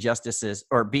seeing the injustices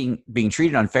or being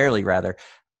treated unfairly, rather,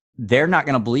 they're not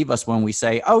going to believe us when we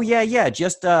say, "Oh yeah,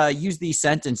 just use these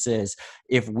sentences,"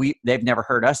 if they've never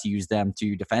heard us use them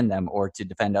to defend them or to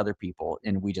defend other people,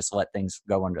 and we just let things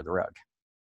go under the rug.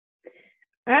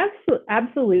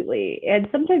 Absolutely. And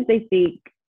sometimes I think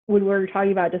when we're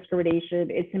talking about discrimination,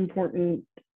 it's important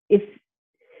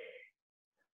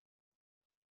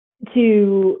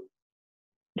to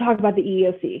talk about the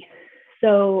EEOC.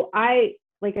 So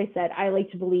like I said, I like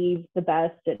to believe the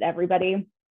best in everybody.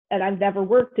 And I've never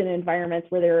worked in environments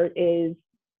where there is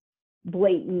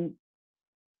blatant,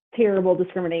 terrible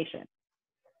discrimination.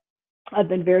 I've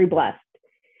been very blessed.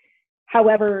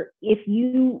 However, if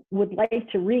you would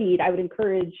like to read, I would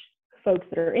encourage folks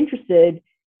that are interested,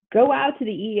 go out to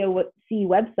the EEOC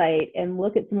website and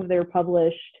look at some of their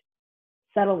published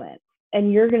settlements.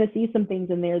 And you're going to see some things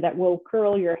in there that will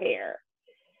curl your hair.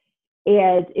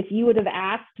 And if you would have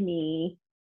asked me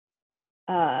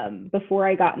before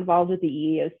I got involved with the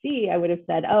EEOC, I would have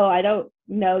said, "Oh, I don't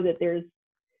know that there's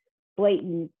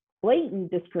blatant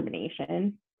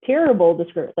discrimination, terrible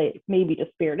discrimination, maybe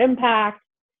disparate impact."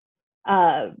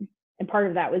 And part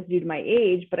of that was due to my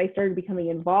age, but I started becoming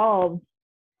involved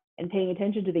and paying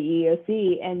attention to the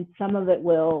EEOC, and some of it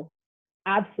will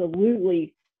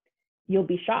absolutely, you'll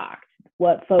be shocked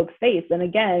what folks face. And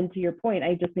again, to your point,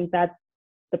 I just think that's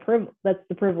the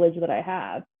privilege that I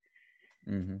have.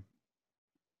 Mm-hmm.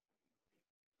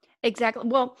 Exactly.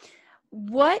 Well,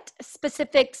 what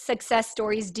specific success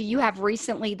stories do you have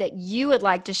recently that you would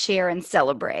like to share and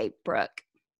celebrate, Brooke?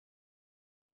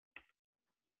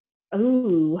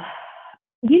 Oh,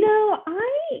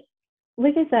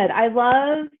 like I said, I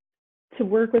love to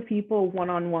work with people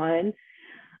one-on-one.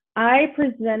 I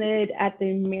presented at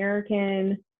the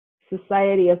American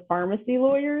Society of Pharmacy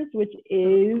Lawyers, which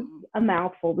is a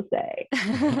mouthful to say.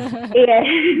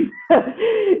 And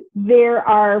there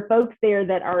are folks there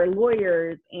that are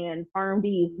lawyers and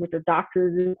PharmDs, which are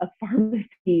doctors of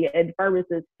pharmacy and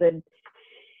pharmacists. And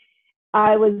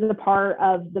I was a part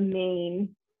of the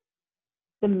main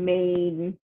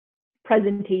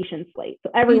presentation slate.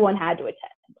 So everyone had to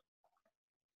attend.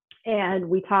 And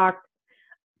we talked,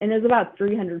 and there's about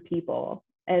 300 people.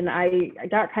 And I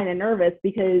got kind of nervous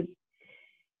because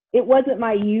it wasn't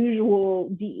my usual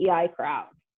DEI crowd.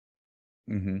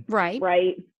 Mm-hmm.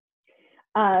 Right.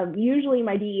 Usually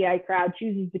my DEI crowd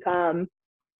chooses to come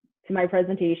to my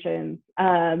presentations.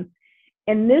 And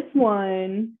this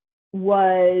one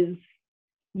was,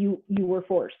 you were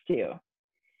forced to.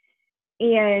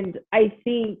 And I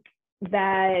think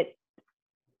that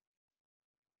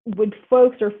when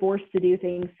folks are forced to do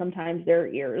things, sometimes their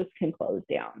ears can close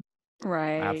down.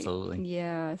 Right. Absolutely.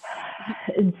 Yes.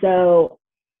 And so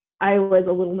I was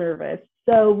a little nervous.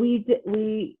 So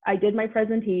I did my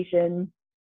presentation.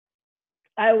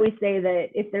 I always say that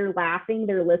if they're laughing,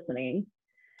 they're listening.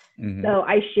 Mm-hmm. So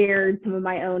I shared some of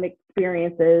my own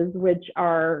experiences, which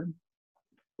are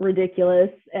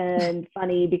ridiculous and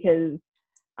funny because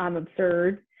I'm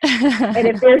absurd. And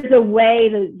if there's a way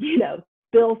to,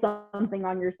 spill something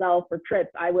on yourself or trip,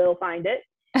 I will find it.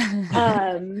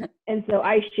 And so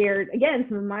I shared, again,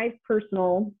 some of my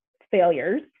personal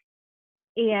failures.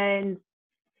 And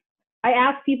I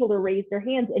asked people to raise their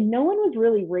hands, and no one was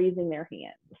really raising their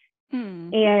hands.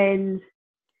 And,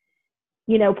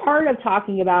 part of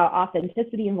talking about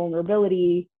authenticity and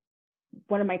vulnerability,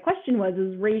 one of my questions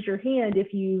is raise your hand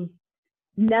if you've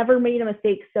never made a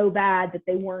mistake so bad that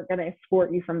they weren't going to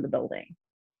escort you from the building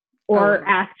or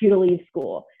ask you to leave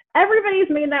school. Everybody's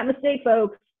made that mistake,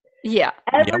 folks. Yeah.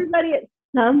 Everybody at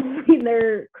some point in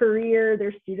their career,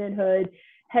 their studenthood,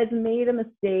 has made a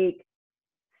mistake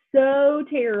so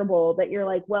terrible that you're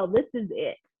like, well, this is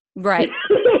it. Right.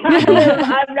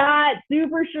 I'm not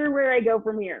super sure where I go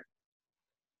from here.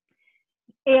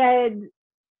 And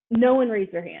no one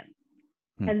raised their hand.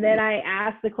 And then I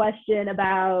asked the question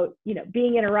about,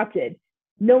 being interrupted.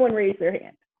 No one raised their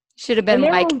hand. Should have been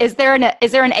like, is there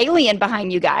an alien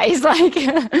behind you guys? Like,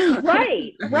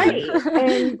 right.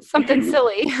 And something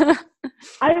silly.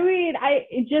 I mean, I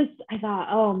thought,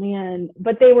 oh man,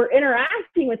 but they were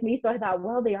interacting with me. So I thought,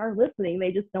 well, they are listening.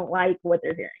 They just don't like what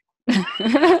they're hearing.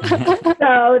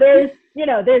 So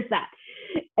there's that.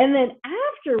 And then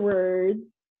afterwards,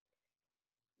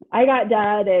 I got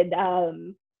done,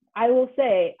 and I will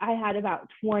say I had about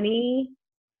 20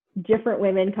 different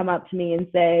women come up to me and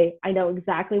say, I know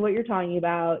exactly what you're talking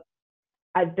about.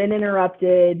 I've been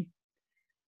interrupted.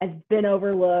 I've been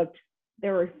overlooked.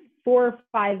 There were 4 or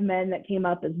 5 men that came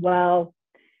up as well,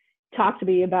 talked to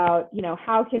me about,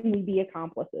 how can we be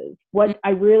accomplices? I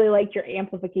really liked your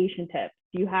amplification tips.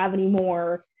 Do you have any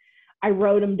more? I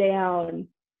wrote them down.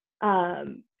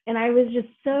 And I was just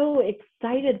so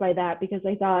excited by that because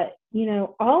I thought,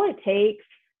 all it takes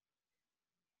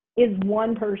is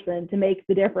one person to make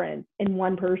the difference in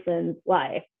one person's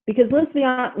life. Because let's be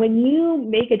honest, when you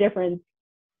make a difference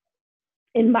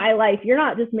in my life, you're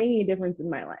not just making a difference in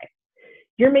my life.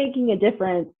 You're making a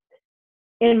difference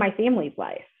in my family's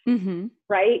life,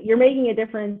 right? You're making a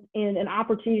difference in an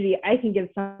opportunity I can give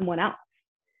someone else.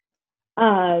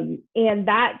 And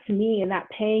that to me, and that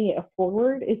paying it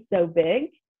forward is so big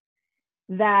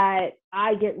that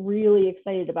I get really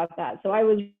excited about that. So I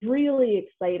was really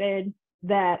excited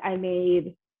that I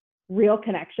made real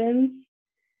connections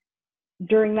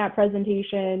during that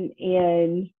presentation.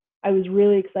 And I was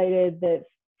really excited that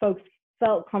folks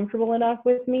felt comfortable enough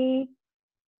with me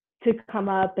to come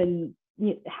up and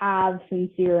have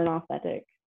sincere and authentic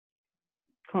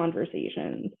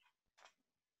conversations.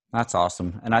 That's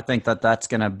awesome. And I think that that's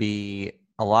going to be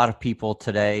a lot of people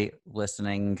today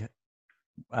listening,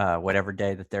 whatever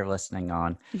day that they're listening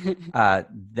on,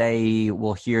 they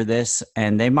will hear this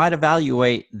and they might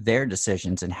evaluate their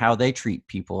decisions and how they treat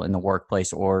people in the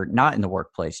workplace or not in the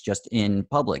workplace, just in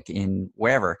public, in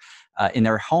wherever, in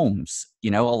their homes.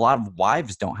 A lot of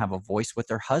wives don't have a voice with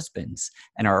their husbands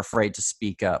and are afraid to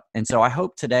speak up. And so I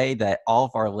hope today that all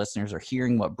of our listeners are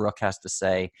hearing what Brooke has to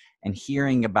say and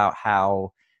hearing about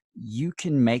how you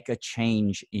can make a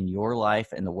change in your life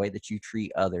and the way that you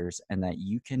treat others, and that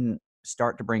you can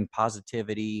start to bring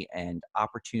positivity and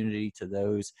opportunity to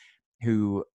those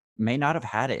who may not have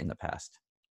had it in the past.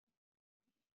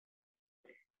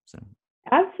 So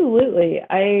absolutely.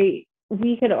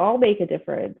 We could all make a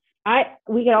difference.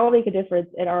 We can all make a difference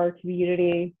in our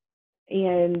community,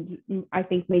 and I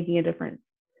think making a difference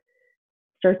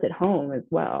starts at home as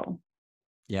well.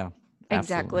 Yeah, absolutely.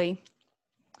 Exactly.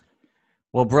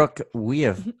 Well, Brooke, we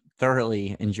have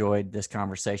thoroughly enjoyed this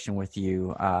conversation with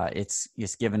you.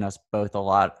 It's given us both a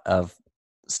lot of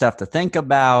stuff to think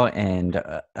about, and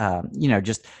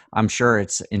just I'm sure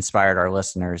it's inspired our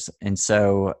listeners. And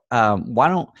so, why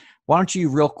don't you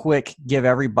real quick give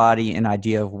everybody an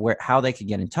idea of how they could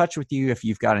get in touch with you, if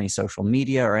you've got any social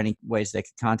media or any ways they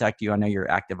could contact you. I know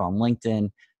you're active on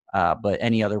LinkedIn, but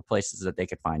any other places that they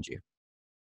could find you.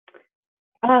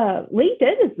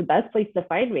 LinkedIn is the best place to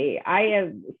find me. I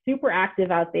am super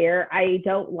active out there. I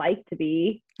don't like to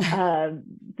be.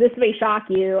 This may shock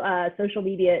you. Social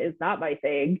media is not my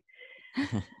thing.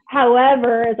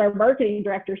 However, as our marketing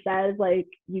director says, like,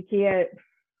 you can't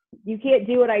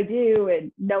do what I do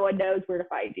and no one knows where to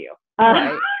find you.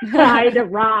 Right. Behind a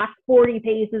rock 40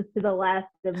 paces to the left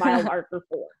of mile marker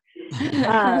 4.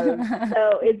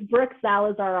 So it's Brooke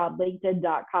Salazar on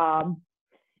LinkedIn.com.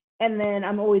 And then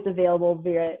I'm always available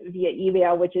via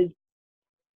email, which is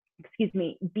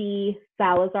B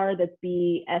Salazar, that's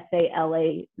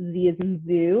BSALAZ as in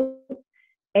zoo,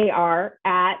 AR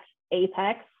at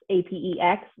Apex,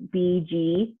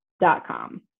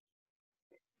 APEXBG.com.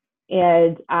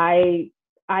 And I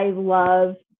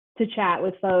love to chat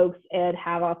with folks and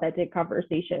have authentic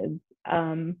conversations.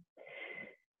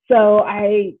 So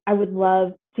I would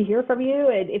love to hear from you.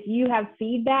 And if you have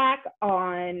feedback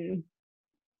on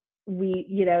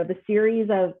the series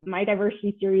of my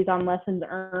diversity series on lessons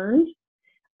earned,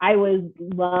 I would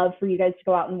love for you guys to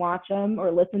go out and watch them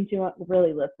or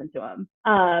really listen to them.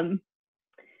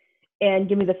 And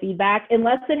give me the feedback,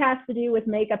 unless it has to do with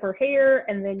makeup or hair.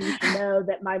 And then you should know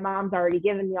that my mom's already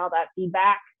given me all that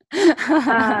feedback.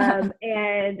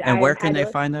 And where can they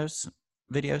find those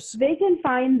videos? They can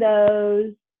find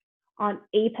those on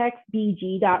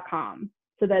apexbg.com.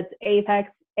 So that's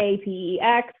Apex,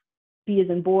 APEX, B as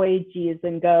in boy, G as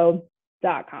in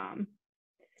go.com.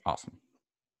 Awesome.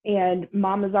 And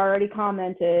Mom has already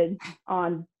commented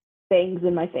on things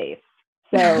in my face.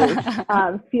 So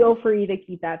feel free to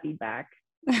keep that feedback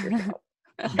yourself.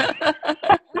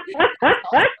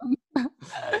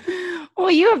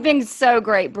 Well, you have been so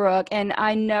great, Brooke, and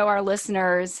I know our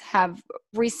listeners have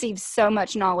received so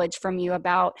much knowledge from you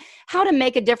about how to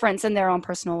make a difference in their own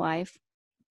personal life.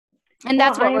 And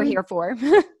that's what we're here for.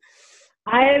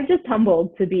 I am just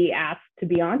humbled to be asked to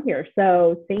be on here.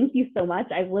 So thank you so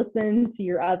much. I've listened to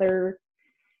your other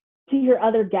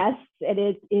guests, and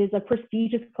it is a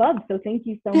prestigious club. So thank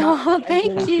you so much. Oh,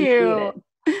 thank you.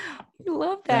 I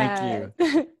love that.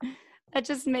 Thank you. That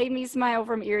just made me smile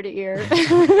from ear to ear.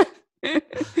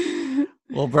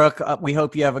 Well, Brooke, we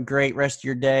hope you have a great rest of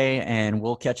your day, and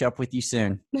we'll catch up with you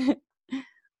soon. All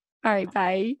right,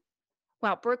 bye.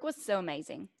 Wow, Brooke was so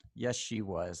amazing. Yes, she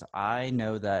was. I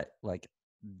know that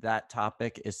that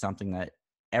topic is something that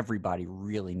everybody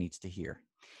really needs to hear.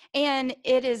 And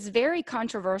it is very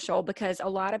controversial because a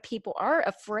lot of people are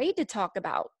afraid to talk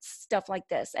about stuff like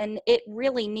this, and it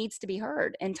really needs to be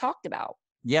heard and talked about.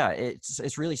 Yeah,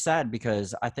 it's really sad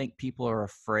because I think people are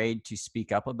afraid to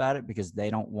speak up about it because they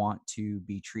don't want to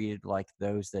be treated like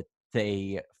those that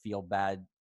they feel bad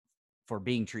for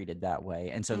being treated that way.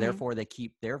 And so therefore they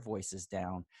keep their voices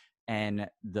down, and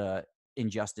the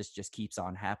injustice just keeps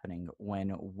on happening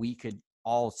when we could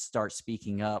all start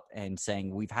speaking up and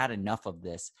saying we've had enough of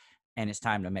this and it's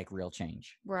time to make real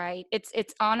change. Right.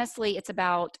 It's honestly, it's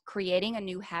about creating a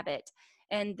new habit,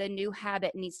 and the new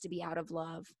habit needs to be out of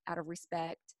love, out of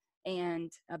respect,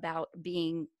 and about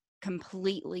being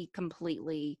completely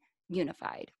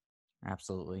unified.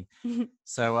 Absolutely.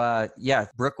 So,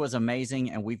 Brooke was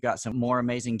amazing, and we've got some more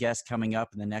amazing guests coming up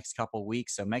in the next couple of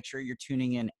weeks. So make sure you're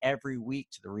tuning in every week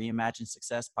to the Reimagine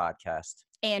Success podcast.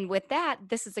 And with that,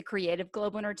 this is a Creative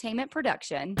Global Entertainment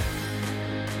production.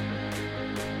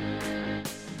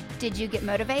 Did you get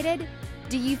motivated?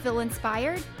 Do you feel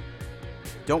inspired?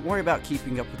 Don't worry about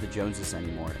keeping up with the Joneses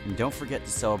anymore, and don't forget to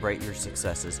celebrate your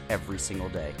successes every single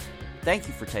day. Thank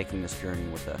you for taking this journey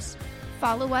with us.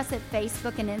 Follow us at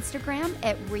Facebook and Instagram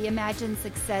at Reimagine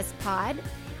Success Pod.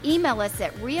 Email us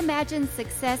at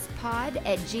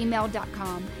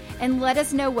reimaginesuccesspod@gmail.com and let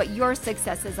us know what your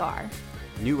successes are.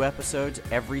 New episodes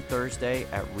every Thursday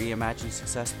at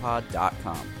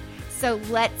reimaginesuccesspod.com. So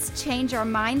let's change our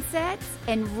mindsets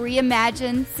and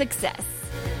reimagine success.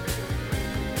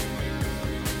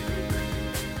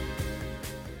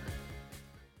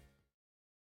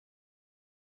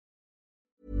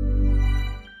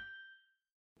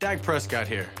 Dak Prescott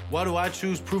here. Why do I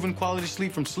choose proven quality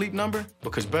sleep from Sleep Number?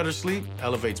 Because better sleep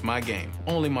elevates my game.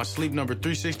 Only my Sleep Number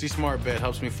 360 smart bed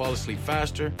helps me fall asleep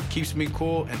faster, keeps me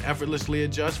cool, and effortlessly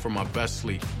adjusts for my best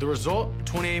sleep. The result?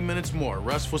 28 minutes more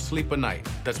restful sleep a night.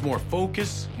 That's more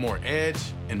focus, more edge,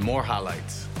 and more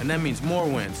highlights. And that means more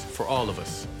wins for all of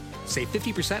us. Save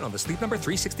 50% on the Sleep Number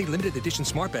 360 limited edition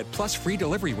smart bed plus free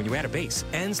delivery when you add a base.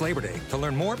 Ends Labor Day. To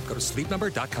learn more, go to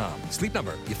sleepnumber.com. Sleep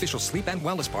Number, the official sleep and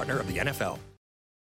wellness partner of the NFL.